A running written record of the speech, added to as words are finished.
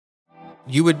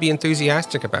you would be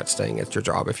enthusiastic about staying at your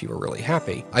job if you were really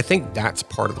happy. I think that's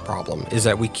part of the problem, is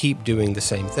that we keep doing the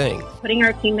same thing. Putting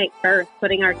our teammates first,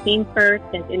 putting our team first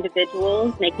as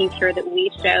individuals, making sure that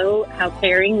we show how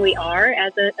caring we are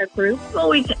as a group. I've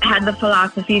always had the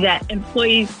philosophy that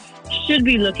employees should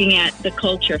be looking at the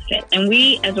culture fit, and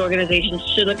we as organizations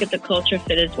should look at the culture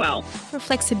fit as well. For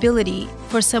flexibility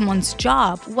for someone's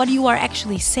job, what you are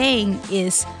actually saying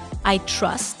is, I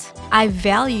trust, I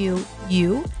value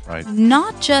you, right,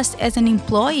 not just as an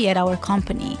employee at our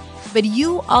company, but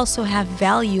you also have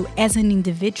value as an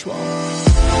individual.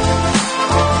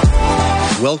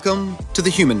 Welcome to The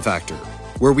Human Factor,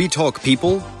 where we talk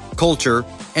people, culture,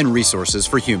 and resources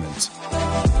for humans.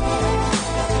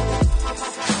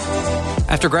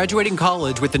 After graduating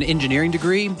college with an engineering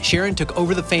degree, Sharan took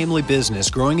over the family business,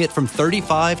 growing it from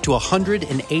 35 to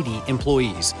 180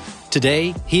 employees.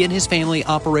 Today, he and his family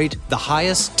operate the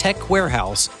highest tech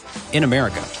warehouse in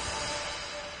America.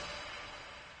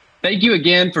 Thank you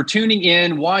again for tuning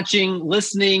in, watching,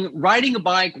 listening, riding a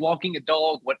bike, walking a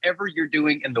dog, whatever you're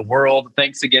doing in the world.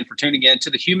 Thanks again for tuning in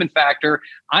to The Human Factor.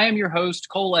 I am your host,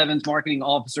 Cole Evans, Marketing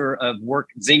Officer of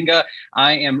Workzinga.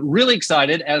 I am really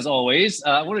excited, as always.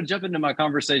 I want to jump into my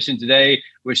conversation today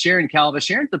with Sharan Kalva.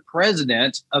 Sharan's the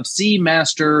president of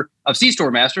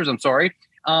C-StoreMasters.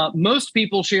 Most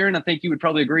people, Sharan, I think you would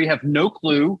probably agree, have no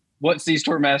clue what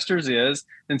C-StoreMasters is.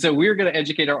 And so we're going to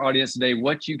educate our audience today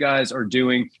what you guys are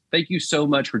doing. Thank you so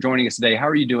much for joining us today. How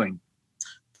are you doing?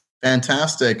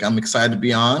 Fantastic. I'm excited to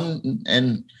be on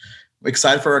and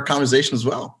excited for our conversation as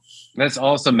well. That's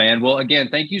awesome, man. Well, again,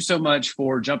 thank you so much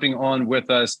for jumping on with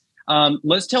us.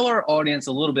 Let's tell our audience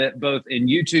a little bit, both in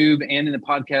YouTube and in the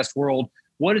podcast world,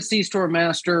 what is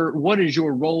C-StoreMaster? What is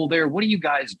your role there? What do you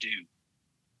guys do?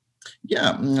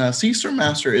 Yeah,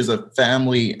 C-StoreMaster is a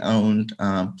family-owned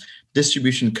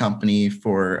distribution company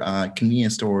for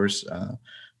convenience stores,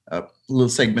 little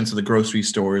segments of the grocery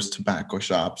stores, tobacco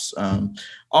shops,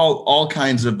 all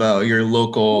kinds of your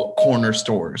local corner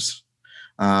stores.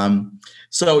 We're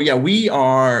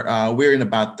in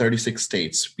about 36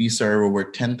 states. We serve over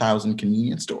 10,000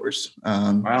 convenience stores.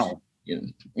 Wow.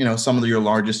 Some of your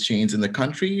largest chains in the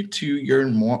country to your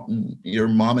mom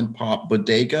and pop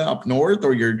bodega up north,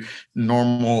 or your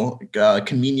normal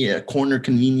corner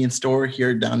convenience store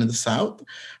here down in the south.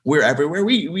 We're everywhere.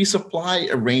 We supply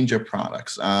a range of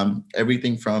products,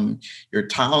 everything from your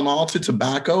Tylenol to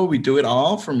tobacco. We do it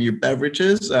all, from your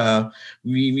beverages.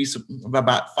 We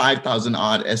about 5,000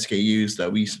 odd SKUs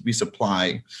that we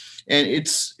supply. And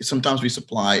sometimes we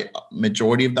supply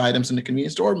majority of the items in the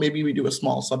convenience store. Maybe we do a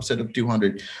small subset of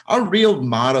 200. Our real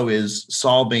motto is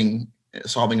solving a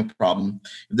problem.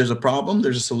 If there's a problem,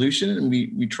 there's a solution, and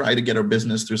we try to get our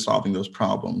business through solving those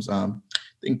problems. I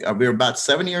think we're about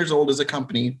 7 years old as a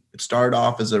company. It started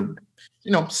off as a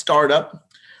startup.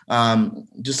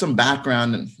 Just some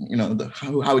background, and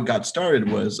how it got started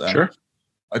was Sure.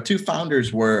 Our two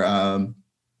founders were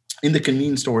in the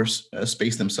convenience store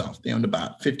space themselves. They owned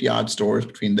about 50 odd stores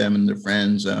between them and their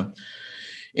friends.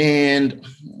 And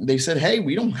they said, hey,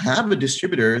 we don't have a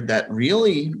distributor that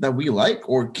we like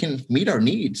or can meet our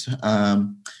needs.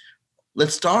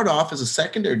 Let's start off as a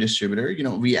secondary distributor.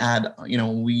 We add,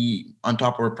 on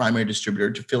top of our primary distributor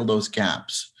to fill those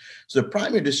gaps. So the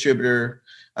primary distributor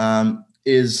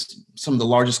is some of the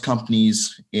largest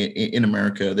companies in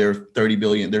America. They're 30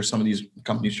 billion. There's some of these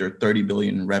companies that are 30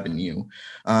 billion in revenue.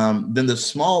 Then the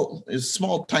small,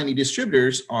 tiny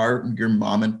distributors are your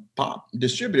mom and pop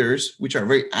distributors, which are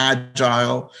very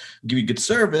agile, give you good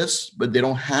service, but they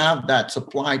don't have that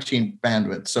supply chain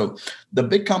bandwidth. So the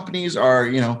big companies are,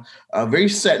 very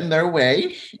set in their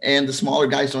way, and the smaller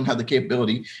guys don't have the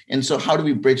capability. And so how do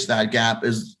we bridge that gap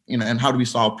and how do we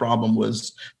solve a problem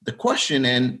was the question,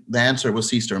 and the answer was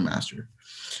C-StoreMaster.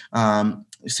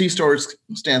 C-stores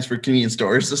stands for convenience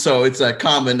stores. So it's a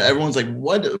common, everyone's like,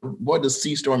 what does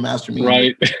C-StoreMaster mean?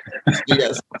 Right.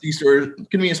 Yes, C-store,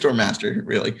 convenience store master,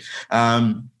 really.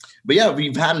 But yeah,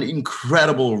 we've had an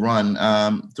incredible run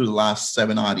through the last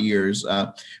 7 odd years.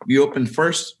 We opened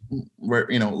first where,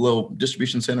 little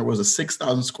distribution center was a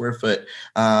 6,000 square foot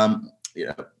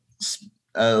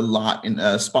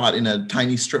a spot in a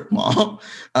tiny strip mall.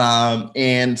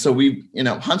 And so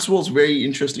Huntsville is very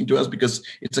interesting to us because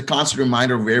it's a constant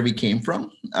reminder of where we came from.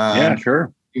 Yeah,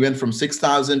 sure. We went from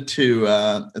 6,000 to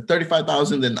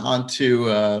 35,000, then on to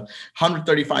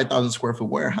 135,000 square foot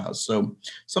warehouse. So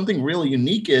something really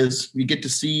unique is we get to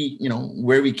see,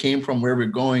 where we came from, where we're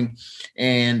going.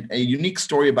 And a unique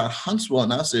story about Huntsville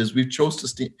and us is we've chose to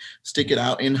stick it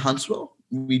out in Huntsville.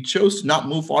 we chose to not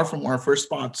move far from our first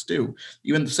spots too.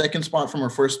 Even the second spot from our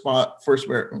first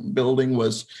building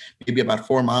was maybe about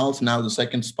 4 miles. Now the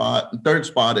third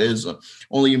spot is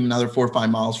only another 4 or 5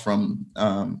 miles from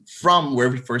where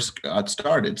we first got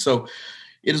started. So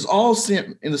it is all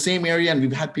in the same area, and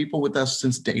we've had people with us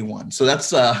since day one. So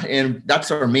that's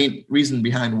our main reason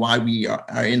behind why we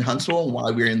are in Huntsville and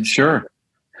why we're in. Sure.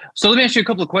 So let me ask you a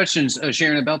couple of questions,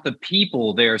 Sharan, about the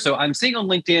people there. So I'm seeing on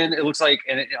LinkedIn, it looks like,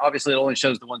 and obviously it only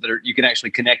shows the ones that you can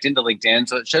actually connect into LinkedIn.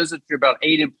 So it shows that you're about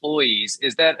 8 employees.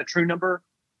 Is that a true number?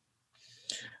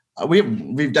 We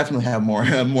definitely have more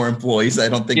employees. I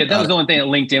don't think. Yeah, that was the only thing that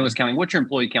LinkedIn was counting. What's your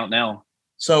employee count now?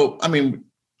 So, I mean,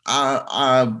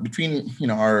 between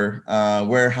our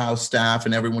warehouse staff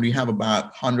and everyone, we have about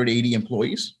 180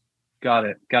 employees. Got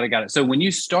it. So when you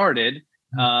started,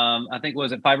 I think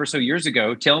was it 5 or so years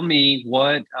ago? Tell me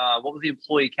what was the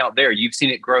employee count there? You've seen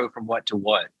it grow from what to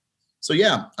what? So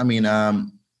yeah, I mean,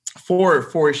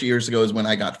 4-ish years ago is when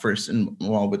I got first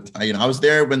involved with. I was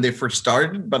there when they first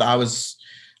started, but I was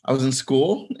in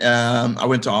school. I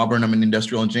went to Auburn. I'm an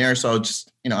industrial engineer, so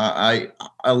just I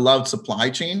loved supply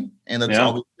chain, and that's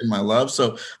always been my love.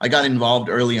 So I got involved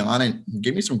early on, and it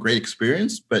gave me some great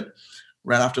experience. But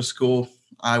right after school,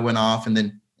 I went off, and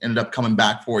then ended up coming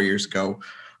back 4 years ago.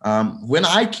 When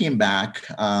I came back,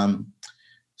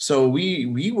 so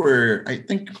we were, I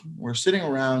think we're sitting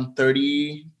around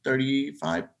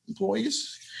 35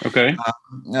 employees. Okay.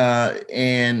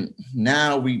 And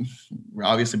now we're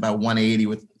obviously about 180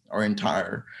 with our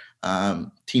entire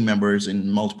team members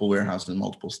in multiple warehouses in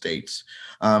multiple states.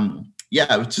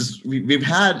 Which is we've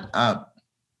had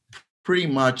pretty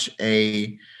much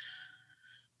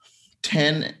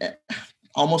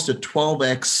almost a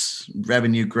 12x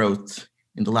revenue growth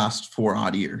in the last 4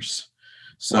 odd years.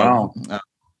 So wow.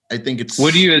 I think it's.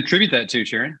 What do you attribute that to,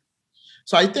 Sharan?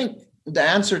 So I think the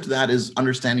answer to that is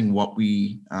understanding what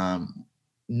we,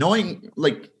 knowing,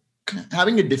 like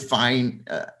having a defining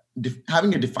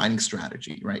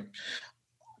strategy, right?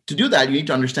 To do that, you need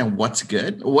to understand what's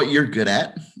good, what you're good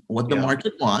at, what the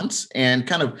market wants, and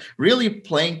kind of really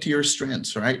playing to your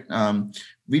strengths, right?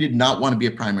 We did not want to be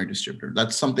a primary distributor.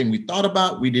 That's something we thought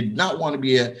about. We did not want to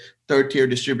be a third-tier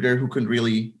distributor who couldn't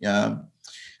really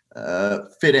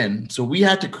fit in. So we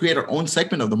had to create our own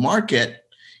segment of the market,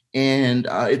 and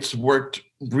it's worked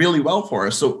really well for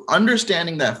us. So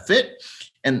understanding that fit,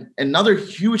 and another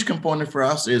huge component for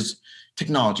us is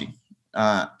technology.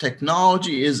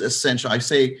 Technology is essential. I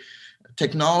say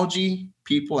technology,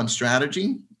 people, and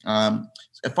strategy.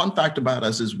 A fun fact about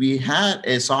us is we had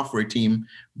a software team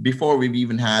before we've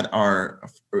even had our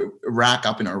rack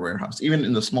up in our warehouse, even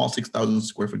in the small 6,000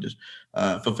 square foot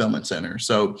fulfillment center.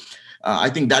 So I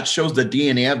think that shows the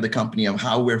DNA of the company of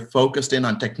how we're focused in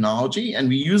on technology, and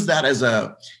we use that as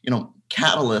a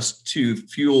catalyst to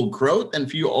fuel growth and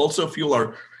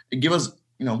give us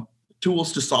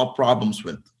tools to solve problems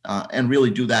with, and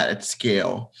really do that at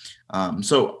scale.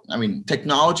 So, I mean,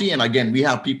 technology, and again, we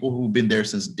have people who've been there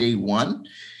since day one.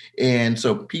 And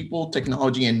so people,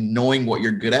 technology, and knowing what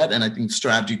you're good at. And I think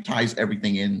strategy ties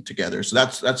everything in together. So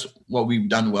that's what we've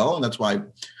done well. And that's why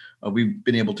we've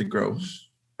been able to grow.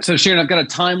 So Sharan, I've got a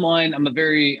timeline. I'm a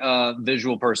very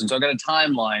visual person. So I've got a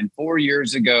timeline. 4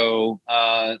 years ago,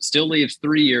 still leaves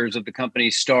 3 years of the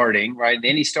company starting, right? And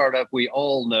any startup, we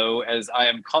all know, as I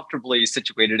am comfortably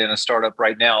situated in a startup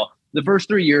right now, the first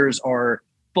 3 years are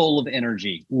full of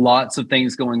energy, lots of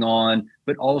things going on,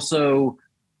 but also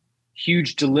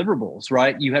huge deliverables,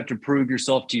 right? You have to prove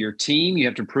yourself to your team. You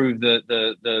have to prove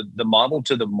the model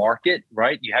to the market,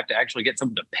 right? You have to actually get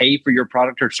someone to pay for your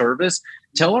product or service.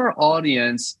 Tell our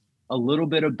audience a little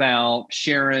bit about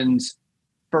Sharan's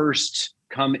first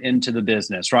come into the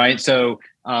business, right? So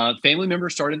family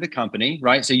members started the company,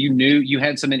 right? So you knew you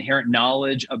had some inherent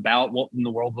knowledge about what in the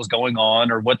world was going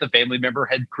on or what the family member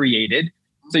had created.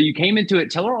 So you came into it.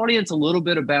 Tell our audience a little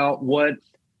bit about what,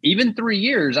 even 3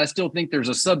 years, I still think there's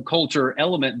a subculture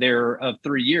element there of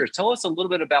 3 years. Tell us a little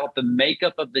bit about the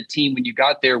makeup of the team when you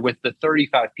got there with the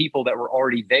 35 people that were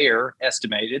already there,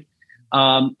 estimated,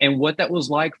 and what that was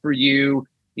like for you,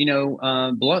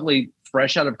 bluntly,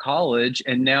 fresh out of college,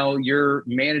 and now you're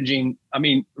managing,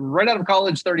 right out of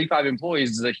college, 35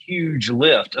 employees is a huge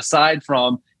lift, aside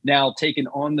from now taking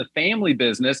on the family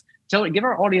business. Give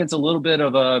our audience a little bit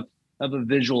of a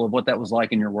visual of what that was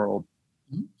like in your world.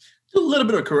 A little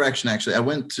bit of correction, actually. I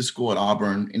went to school at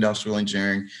Auburn, industrial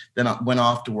engineering. Then I went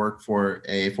off to work for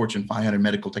a Fortune 500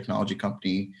 medical technology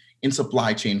company in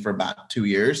supply chain for about 2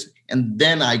 years. And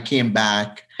then I came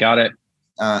back. Got it.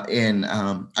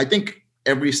 I think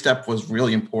every step was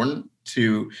really important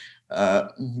to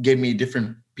give me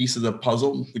different pieces of the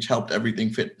puzzle, which helped everything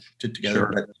fit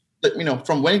together. Sure. But,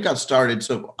 from when it got started,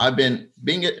 so I've been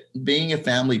being a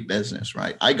family business,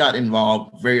 right? I got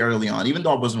involved very early on, even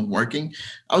though I wasn't working.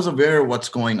 I was aware of what's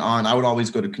going on. I would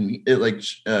always go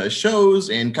to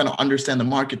shows and kind of understand the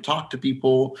market, talk to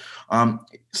people.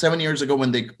 7 years ago,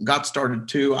 when they got started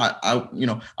too, I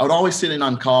would always sit in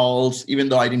on calls, even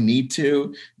though I didn't need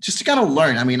to, just to kind of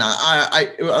learn. I mean,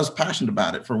 I was passionate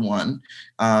about it, for one,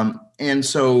 and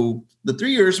so the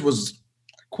 3 years was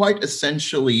quite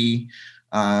essentially.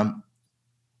 We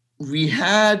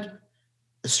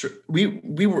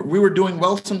were doing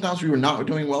well sometimes, we were not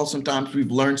doing well sometimes.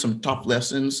 We've learned some tough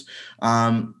lessons,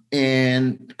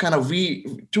 and kind of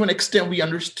to an extent we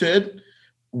understood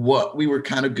what we were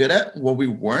kind of good at, what we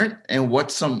weren't, and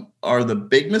what some are the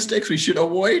big mistakes we should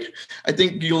avoid. I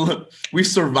think we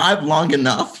survived long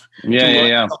enough to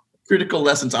learn critical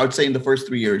lessons, I would say, in the first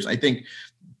 3 years. I think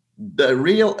the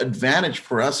real advantage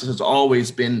for us has always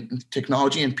been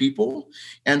technology and people.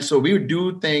 And so we would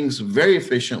do things very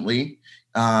efficiently,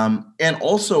 and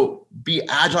also be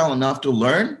agile enough to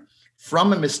learn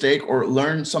from a mistake or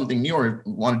learn something new or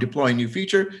want to deploy a new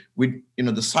feature.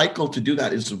 The cycle to do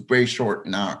that is very short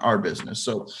in our business.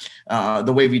 So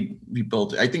the way we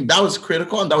built it, I think that was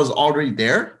critical, and that was already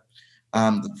there.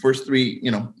 The first 3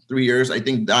 years, I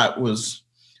think that was,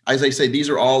 as I say, these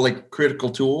are all like critical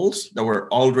tools that were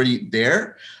already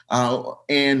there.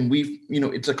 And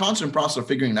it's a constant process of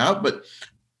figuring it out. But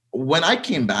when I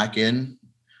came back in,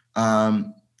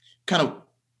 kind of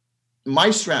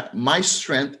my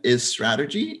strength is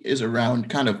strategy, is around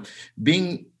kind of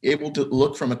being able to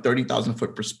look from a 30,000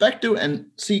 foot perspective and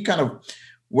see kind of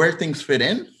where things fit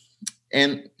in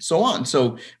and so on.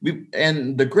 So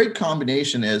and the great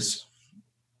combination is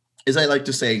I like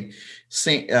to say,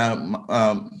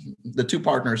 the two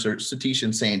partners are Satish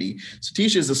and Sandy.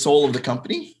 Satish is the soul of the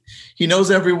company. He knows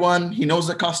everyone. He knows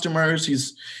the customers.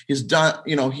 He's done,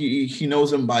 he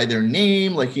knows them by their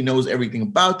name. Like, he knows everything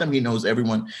about them. He knows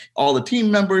everyone, all the team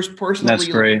members personally. That's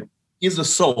great. He's the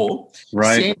soul.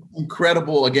 Right. Sandy's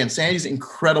incredible. Again, Sandy's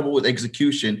incredible with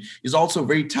execution. He's also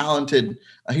very talented.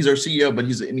 He's our CEO, but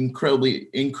he's an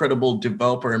incredible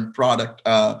developer and product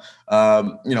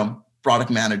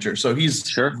manager. So he's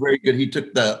very good. He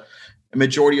took the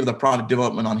majority of the product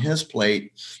development on his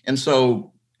plate. And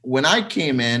so when I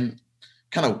came in,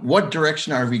 kind of what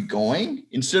direction are we going?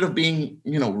 Instead of being,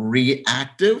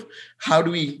 reactive, how do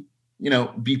we,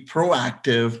 be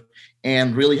proactive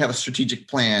and really have a strategic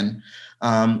plan?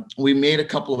 We made a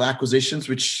couple of acquisitions,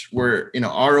 which were,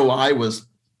 ROI was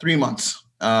 3 months.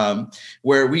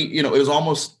 Where it was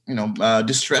almost,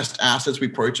 distressed assets we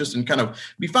purchased, and kind of,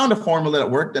 we found a formula that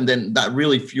worked, and then that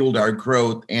really fueled our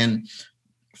growth. And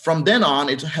from then on,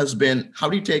 it has been, how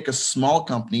do you take a small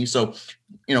company? So,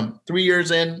 3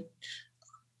 years in,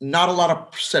 not a lot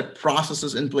of set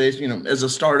processes in place. As a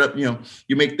startup,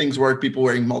 you make things work, people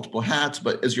wearing multiple hats,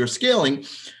 but as you're scaling,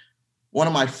 one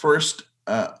of my first,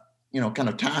 kind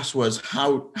of tasks was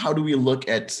how do we look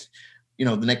at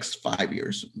the next 5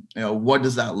 years? What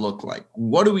does that look like?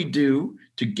 What do we do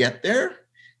to get there?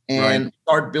 And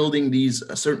start building these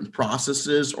certain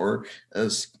processes, or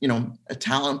as a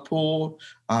talent pool.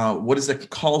 What does the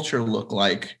culture look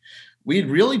like? We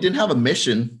really didn't have a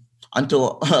mission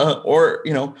until, or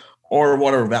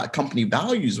what our company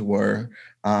values were.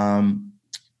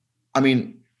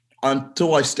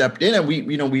 Until I stepped in, and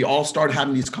we all started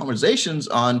having these conversations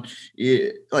on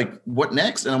like, what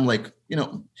next? And I'm like,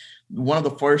 one of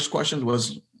the first questions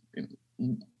was,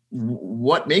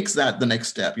 what makes that the next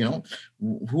step?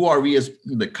 Who are we as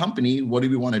the company? What do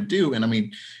we want to do?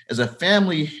 And as a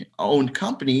family-owned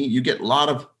company, you get a lot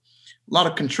of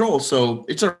control. So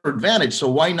it's our advantage. So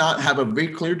why not have a very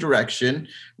clear direction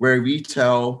where we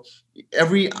tell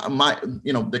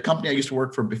the company I used to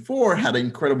work for before had an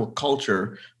incredible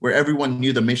culture where everyone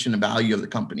knew the mission and value of the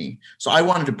company. So I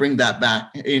wanted to bring that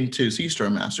back into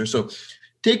C-StoreMaster. So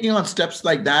taking on steps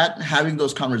like that, having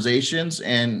those conversations,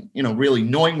 and really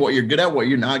knowing what you're good at, what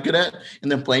you're not good at,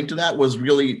 and then playing to that was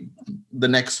really the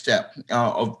next step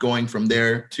of going from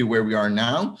there to where we are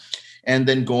now, and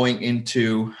then going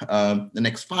into the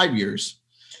next 5 years.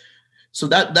 So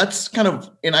that's kind of,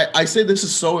 and I say this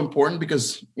is so important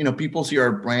because people see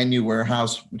our brand new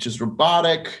warehouse, which is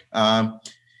robotic, and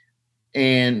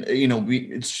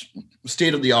it's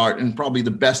state of the art and probably the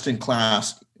best in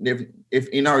class. If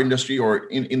in our industry, or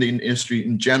in the industry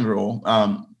in general,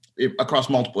 across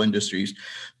multiple industries.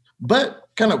 But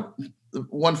kind of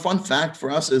one fun fact for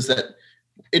us is that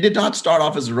it did not start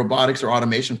off as a robotics or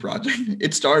automation project.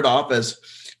 It started off as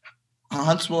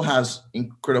Huntsville has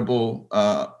incredible,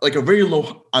 like a very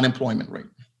low unemployment rate.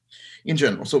 in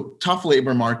general. So tough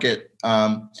labor market.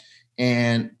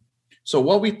 And so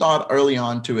what we thought early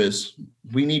on too is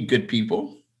we need good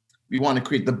people. We want to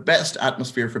create the best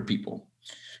atmosphere for people.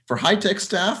 For high-tech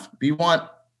staff, we want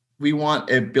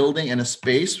a building and a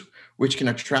space which can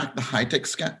attract the high-tech,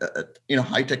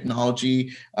 high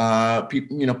technology,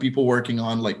 people working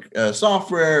on like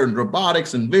software and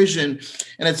robotics and vision.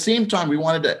 And at the same time, we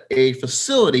wanted a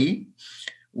facility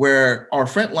where our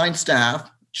frontline staff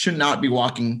should not be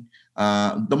walking.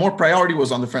 The more priority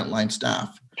was on the frontline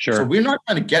staff. Sure. So we're not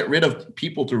trying to get rid of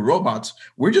people through robots.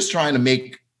 We're just trying to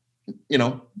make,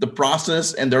 the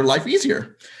process and their life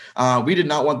easier. We did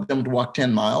not want them to walk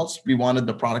 10 miles. We wanted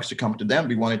the products to come to them.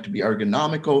 We wanted it to be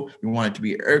ergonomical. We wanted it to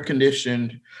be air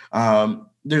conditioned.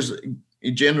 There's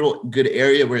a general good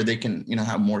area where they can,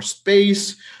 have more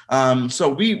space. So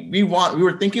we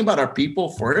were thinking about our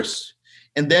people first,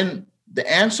 and then the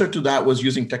answer to that was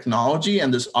using technology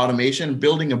and this automation,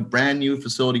 building a brand new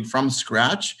facility from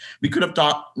scratch. We could have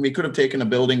taken a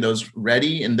building that was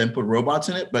ready and then put robots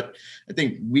in it, but I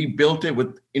think we built it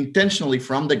intentionally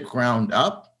from the ground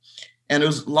up. And it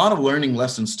was a lot of learning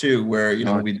lessons too, where,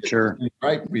 we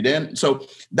didn't. So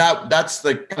that's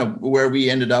the kind of where we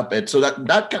ended up at. So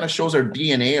that kind of shows our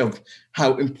DNA of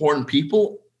how important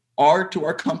people are to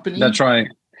our company. That's right.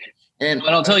 And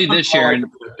I'll tell you this, Sharan.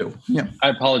 Yeah. I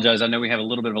apologize. I know we have a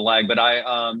little bit of a lag, but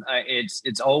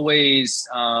it's always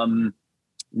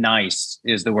nice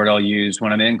is the word I'll use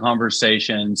when I'm in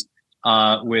conversations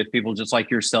with people just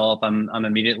like yourself. I'm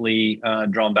immediately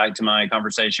drawn back to my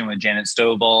conversation with Janet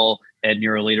Stovall at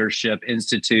Neuroleadership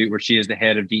Institute, where she is the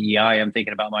head of DEI. I'm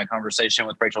thinking about my conversation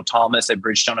with Rachel Thomas at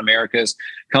Bridgestone Americas.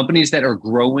 Companies that are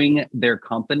growing their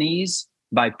companies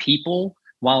by people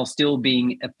while still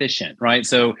being efficient, right?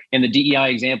 So in the DEI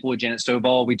example with Janet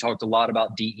Stovall, we talked a lot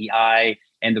about DEI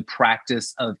and the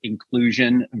practice of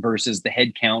inclusion versus the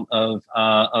headcount of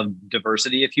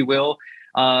diversity, if you will.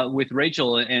 With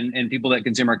Rachel and people that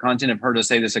consume our content have heard us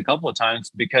say this a couple of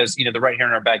times because, they're right here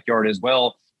in our backyard as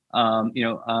well.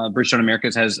 Bridgestone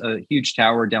Americas has a huge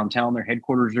tower downtown. Their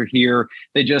headquarters are here.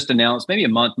 They just announced maybe a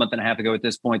month and a half ago at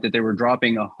this point that they were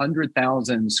dropping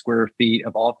 100,000 square feet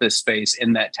of office space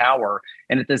in that tower.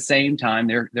 And at the same time,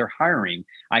 they're hiring.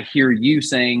 I hear you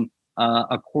saying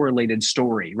a correlated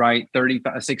story, right?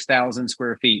 6,000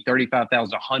 square feet,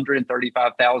 35,000,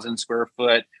 135,000 square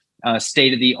foot,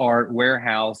 state-of-the-art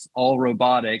warehouse, all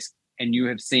robotics. And you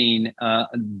have seen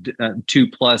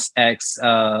 2+X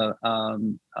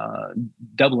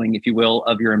doubling, if you will,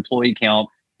 of your employee count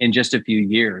in just a few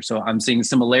years. So I'm seeing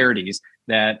similarities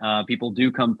that people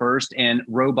do come first, and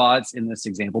robots in this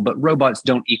example, but robots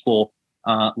don't equal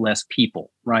less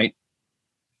people, right?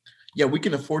 Yeah, we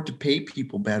can afford to pay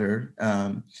people better,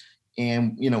 and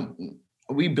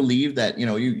we believe that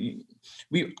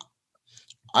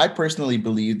I personally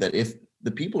believe that if the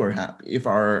people are happy, if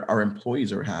our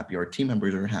employees are happy, our team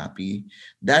members are happy,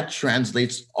 that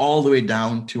translates all the way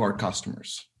down to our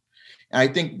customers. And I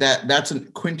think that that's a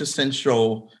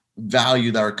quintessential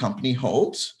value that our company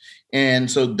holds.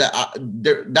 And so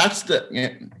that's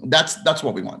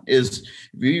what we want is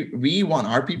we want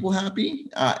our people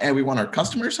happy and we want our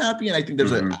customers happy. And I think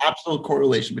there's an absolute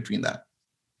correlation between that.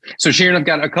 So Sharan, I've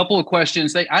got a couple of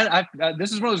questions.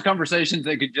 This is one of those conversations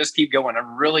that could just keep going.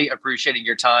 I'm really appreciating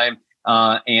your time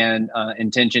and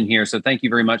intention here. So thank you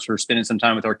very much for spending some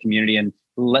time with our community and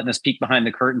letting us peek behind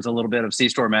the curtains a little bit of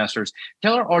C-StoreMasters.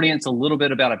 Tell our audience a little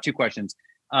bit about, I have two questions.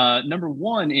 Number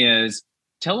one is,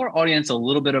 tell our audience a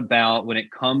little bit about when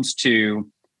it comes to,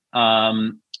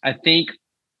 I think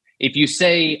if you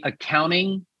say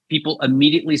accounting, people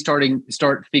immediately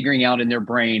start figuring out in their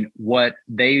brain what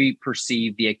they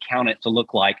perceive the accountant to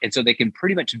look like. And so they can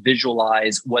pretty much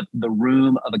visualize what the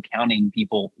room of accounting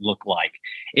people look like.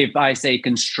 If I say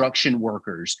construction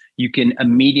workers, you can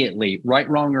immediately, right,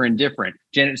 wrong, or indifferent.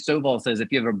 Janet Stovall says,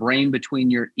 if you have a brain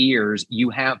between your ears, you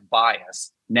have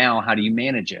bias. Now, how do you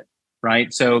manage it?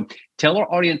 Right? So tell our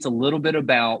audience a little bit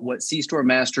about what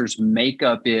C-StoreMasters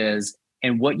makeup is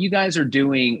and what you guys are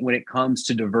doing when it comes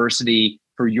to diversity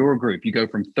for your group. You go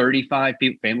from 35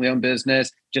 people, family-owned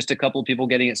business, just a couple of people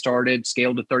getting it started,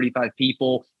 scaled to 35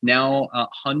 people, now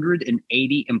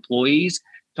 180 employees.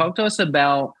 Talk to us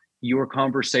about your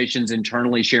conversations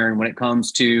internally, Sharan, when it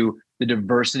comes to the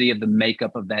diversity of the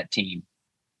makeup of that team.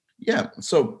 Yeah.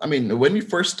 So, I mean, when we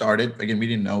first started, again, we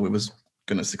didn't know it was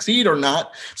going to succeed or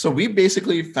not. So we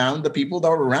basically found the people that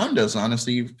were around us.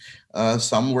 Honestly,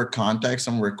 some were contacts,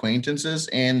 some were acquaintances,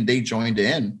 and they joined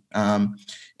in.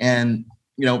 And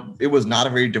it was not a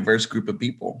very diverse group of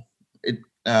people.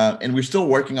 And we're still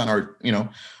working on our,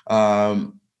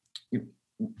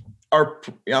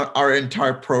 our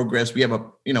entire progress. We have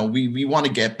we want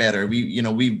to get better.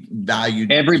 We value.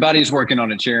 Everybody's working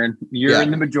on it, Sharan. You're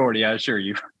in the majority, I assure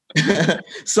you.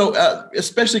 So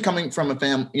especially coming from a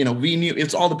family, we knew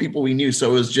it's all the people we knew.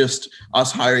 So it was just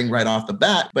us hiring right off the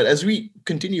bat. But as we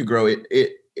continue to grow,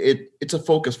 it's a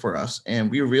focus for us. And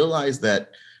we realized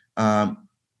that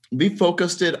we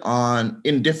focused it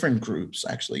in different groups,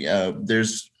 actually.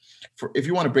 If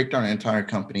you want to break down an entire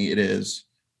company, it is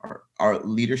our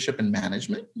leadership and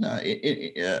management,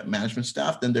 management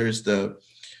staff. Then there's the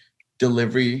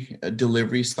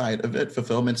delivery side of it,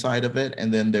 fulfillment side of it,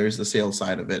 and then there's the sales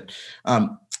side of it.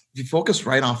 We focus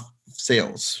right off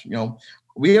sales.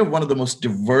 We have one of the most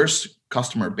diverse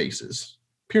customer bases,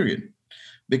 period.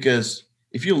 Because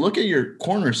if you look at your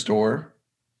corner store,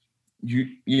 you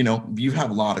have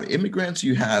a lot of immigrants.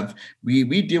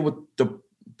 We deal with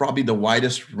probably the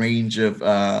widest range of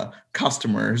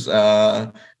customers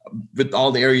with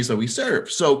all the areas that we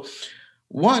serve. So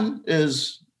one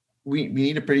is we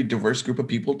need a pretty diverse group of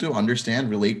people to understand,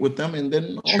 relate with them, and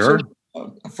then also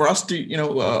for us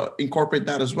to incorporate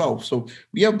that as well. So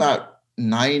we have about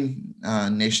 9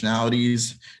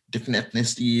 nationalities, different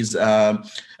ethnicities,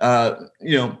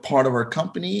 part of our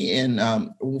company.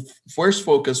 And first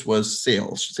focus was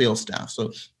sales staff.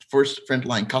 So first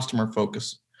frontline customer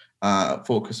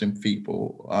focusing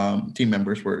people, team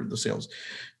members were the sales.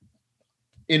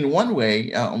 In one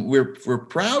way, we're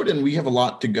proud and we have a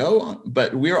lot to go,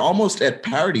 but we're almost at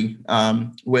parity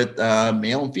with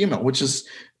male and female, which is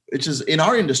in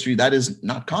our industry, that is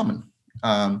not common.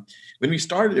 When we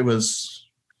started, it was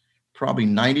probably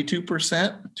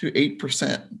 92% to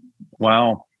 8%.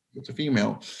 Wow. It's a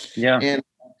female. Yeah.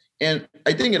 And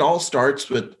I think it all starts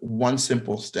with one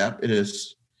simple step. It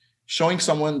is showing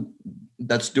someone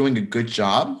that's doing a good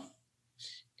job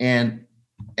and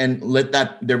let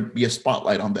there be a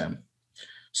spotlight on them.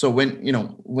 So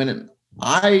when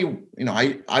I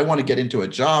want to get into a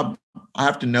job, I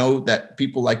have to know that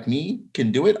people like me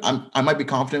can do it. I might be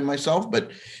confident in myself,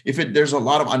 but if there's a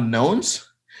lot of unknowns,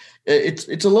 it's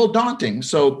a little daunting.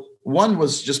 So one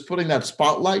was just putting that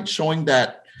spotlight, showing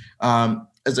that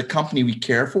as a company, we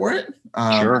care for it.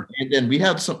 Sure. And then we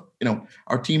have some,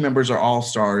 our team members are all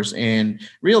stars, and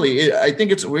really, I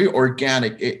think it's very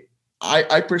organic.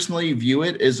 I personally view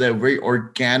it as a very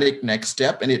organic next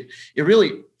step. And it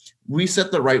really, we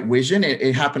set the right vision.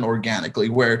 It happened organically,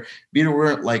 where we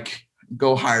weren't like,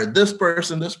 go hire this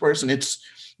person. It's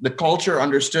the culture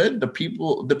understood, the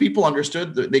people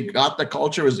understood, they got the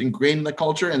culture, was ingrained in the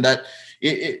culture. And that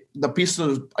the piece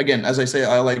of, again, as I say,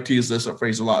 I like to use this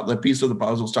phrase a lot, the piece of the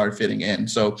puzzle started fitting in.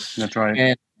 So that's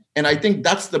right. And I think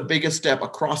that's the biggest step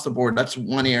across the board. That's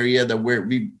one area that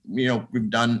we've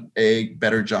done a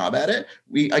better job at it.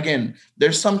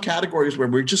 There's some categories where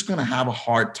we're just going to have a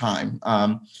hard time,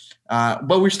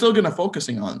 but we're still going to focus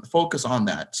on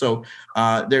that. So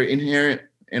they're inherent.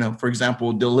 For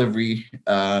example, delivery.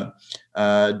 I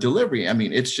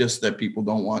mean, it's just that people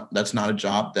don't want. That's not a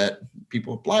job that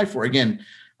people apply for. Again.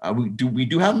 We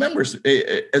do have members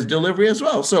as delivery as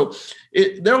well. So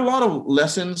there are a lot of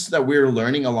lessons that we're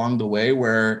learning along the way.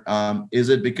 Where is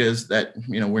it because that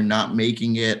we're not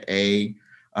making it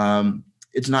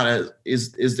it's not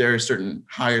is there a certain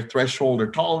higher threshold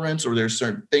or tolerance, or there's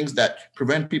certain things that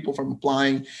prevent people from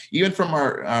applying, even from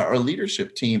our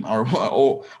leadership team.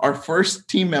 Our first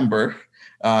team member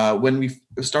when we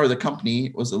started the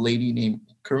company was a lady named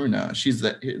Karuna. She's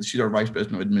our vice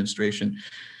president of administration.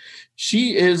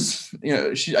 She is,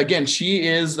 she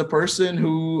is the person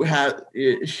who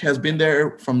has been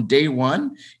there from day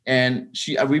one, and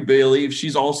we believe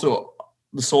she's also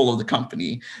the soul of the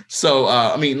company. So,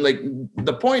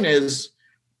 the point is,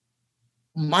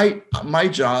 my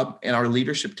job and our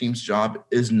leadership team's job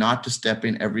is not to step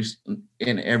in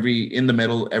in the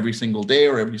middle every single day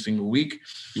or every single week.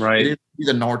 Right. It is to be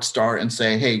the North Star and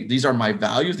say, hey, these are my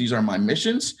values, these are my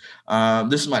missions.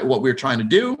 This is what we're trying to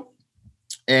do.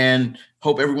 And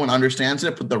hope everyone understands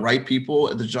it, put the right people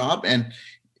at the job, and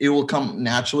it will come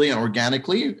naturally and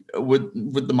organically with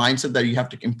the mindset that you have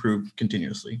to improve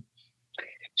continuously.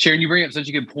 Sharan, you bring up such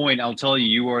a good point. I'll tell you,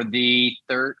 you are the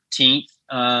 13th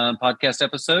podcast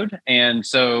episode. And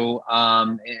so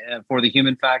for the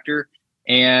human factor,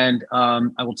 and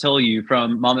I will tell you,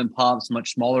 from mom and pops,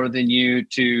 much smaller than you,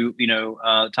 to,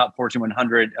 top Fortune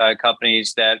 100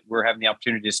 companies that we're having the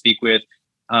opportunity to speak with,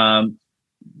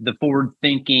 the forward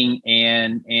thinking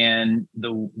and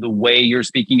the way you're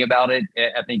speaking about it,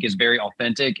 I think is very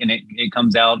authentic, and it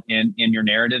comes out in your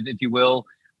narrative, if you will.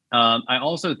 I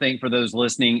also think for those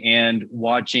listening and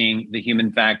watching the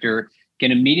human factor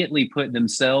can immediately put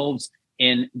themselves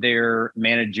in their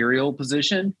managerial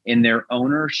position, in their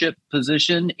ownership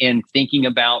position, and thinking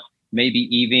about maybe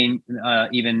even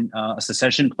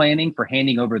succession planning for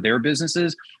handing over their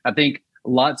businesses. I think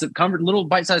lots of little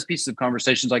bite-sized pieces of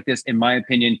conversations like this, in my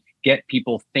opinion, get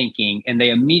people thinking. And they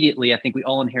immediately, I think we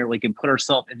all inherently can put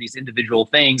ourselves in these individual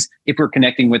things if we're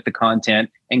connecting with the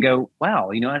content and go,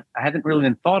 wow, I haven't really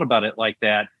even thought about it like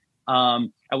that. I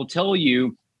will tell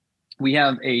you, we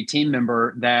have a team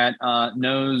member that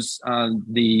knows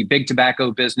the big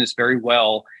tobacco business very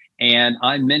well. And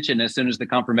I mentioned as soon as the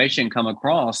confirmation come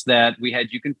across that we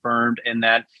had you confirmed and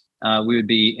that we would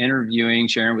be interviewing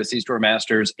Sharan with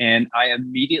C-StoreMaster's. And I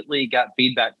immediately got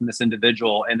feedback from this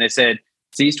individual. And they said,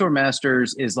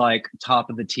 C-StoreMaster's is like top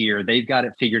of the tier. They've got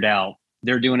it figured out.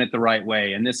 They're doing it the right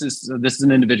way. And this is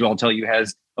an individual, I'll tell you,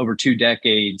 has over 2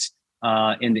 decades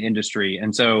in the industry.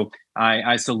 And so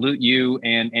I salute you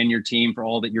and your team for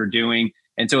all that you're doing.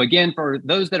 And so again, for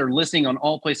those that are listening on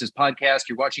All Places Podcast,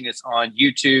 you're watching us on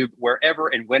YouTube, wherever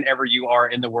and whenever you are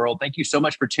in the world, thank you so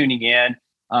much for tuning in.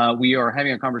 We are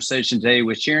having a conversation today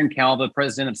with Sharan Kalva,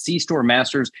 president of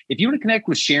C-StoreMaster's. If you want to connect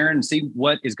with Sharan and see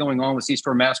what is going on with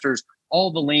C-StoreMaster's, all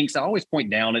the links, I always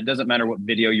point down. It doesn't matter what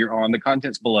video you're on. The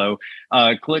content's below.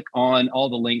 Click on all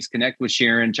the links, connect with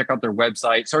Sharan, check out their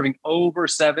website, serving over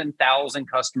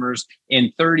 7,000 customers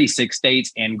in 36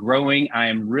 states and growing. I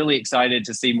am really excited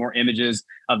to see more images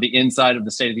of the inside of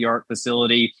the state-of-the-art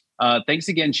facility. Thanks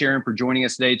again, Sharan, for joining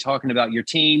us today, talking about your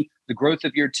team, the growth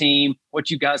of your team, what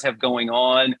you guys have going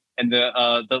on, and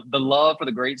the love for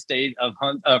the great state of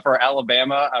for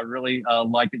Alabama. I really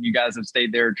like that you guys have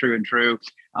stayed there true and true.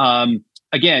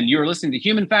 Again, you're listening to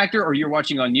Human Factor or you're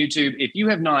watching on YouTube. If you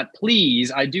have not,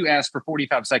 please, I do ask for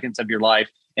 45 seconds of your life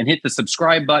and hit the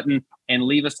subscribe button and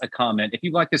leave us a comment. If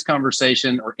you like this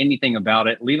conversation or anything about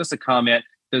it, leave us a comment.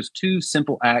 Those 2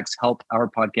 simple acts help our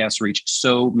podcast reach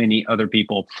so many other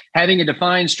people. Having a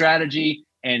defined strategy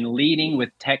and leading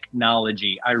with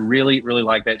technology. I really, really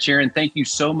like that. Sharan, thank you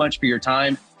so much for your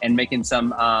time and making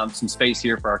some space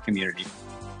here for our community.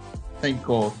 Thank you,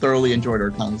 Cole. Thoroughly enjoyed our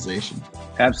conversation.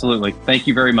 Absolutely. Thank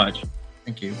you very much.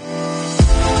 Thank you.